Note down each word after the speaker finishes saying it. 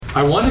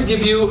I want to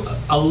give you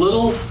a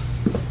little,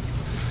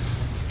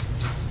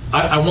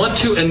 I want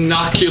to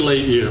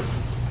inoculate you.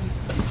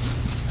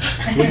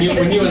 When you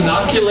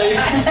inoculate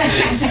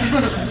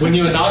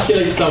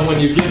someone,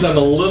 you give them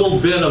a little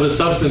bit of a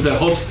substance that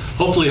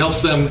hopefully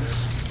helps them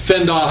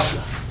fend off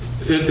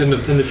it in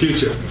the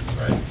future.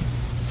 Right.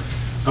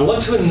 I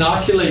want to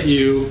inoculate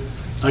you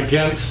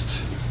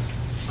against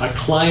a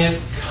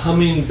client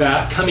coming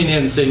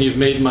in saying you've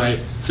made my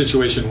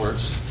situation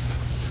worse.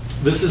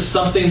 This is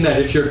something that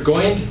if you're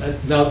going to,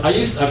 now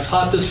I've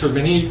taught this for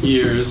many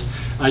years.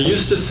 I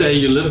used to say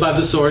you live by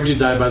the sword, you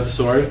die by the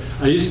sword.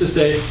 I used to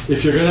say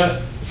if you're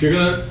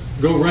gonna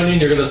go running,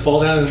 you're gonna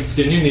fall down and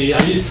skin your knee.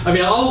 I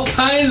mean all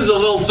kinds of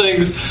little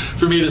things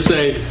for me to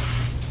say.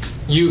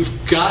 You've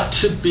got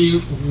to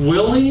be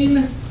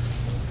willing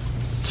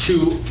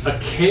to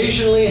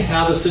occasionally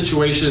have a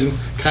situation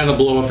kind of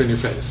blow up in your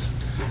face.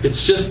 It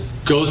just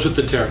goes with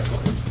the territory.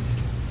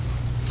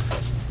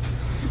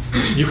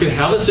 You can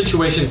have a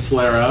situation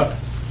flare up.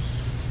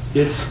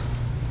 It's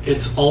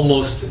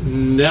almost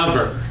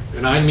never,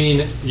 and I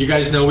mean, you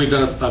guys know we've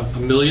done a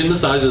million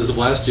massages as of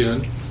last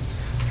June.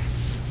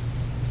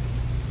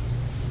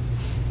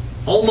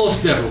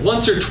 Almost never,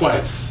 once or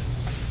twice,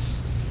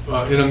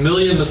 in a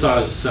million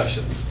massage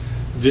sessions,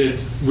 did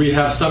we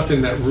have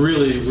something that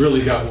really,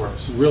 really got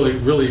worse, really,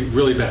 really,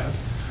 really bad.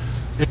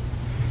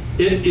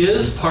 It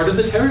is part of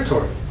the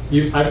territory.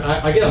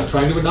 Again, I'm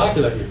trying to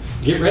inoculate you.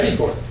 Get ready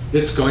for it.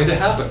 It's going to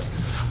happen.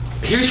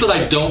 Here's what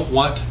I don't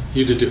want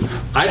you to do.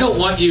 I don't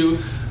want you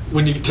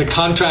to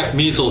contract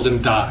measles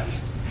and die.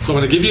 So I'm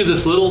going to give you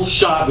this little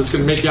shot that's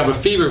going to make you have a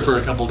fever for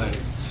a couple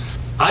days.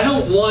 I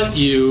don't want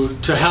you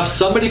to have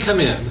somebody come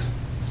in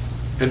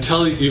and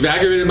tell you, you've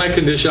aggravated my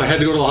condition, I had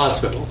to go to the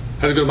hospital,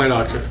 I had to go to my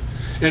doctor.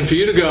 And for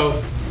you to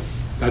go,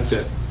 that's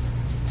it.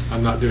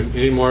 I'm not doing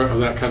any more of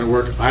that kind of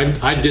work.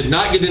 I did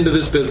not get into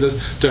this business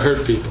to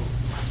hurt people.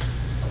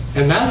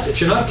 And that's,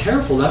 if you're not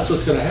careful, that's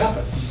what's going to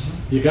happen.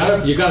 You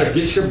gotta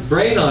get your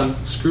brain on,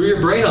 screw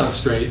your brain on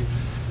straight,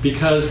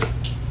 because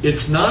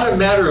it's not a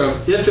matter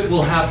of if it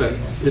will happen,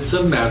 it's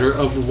a matter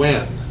of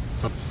when.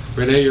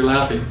 Renee, you're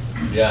laughing.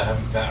 Yeah, I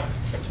haven't found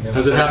it.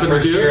 Has it happened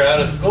with you? First year out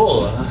of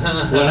school.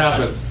 What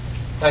happened?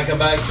 I come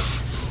back,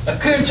 I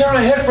couldn't turn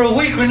my head for a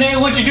week, Renee,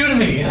 what'd you do to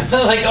me?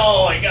 Like,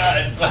 oh my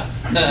God.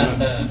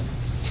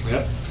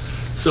 Yep.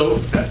 So,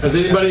 has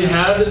anybody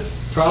had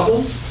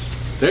problems?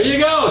 There you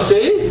go,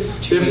 see?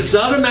 If it's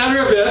not a matter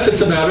of if,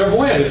 it's a matter of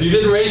when. If you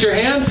didn't raise your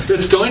hand,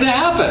 it's going to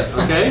happen,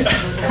 okay?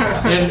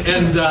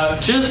 And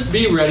just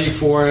be ready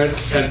for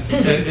it. And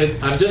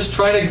I'm just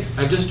trying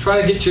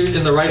to get you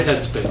in the right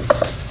headspace.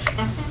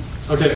 Okay.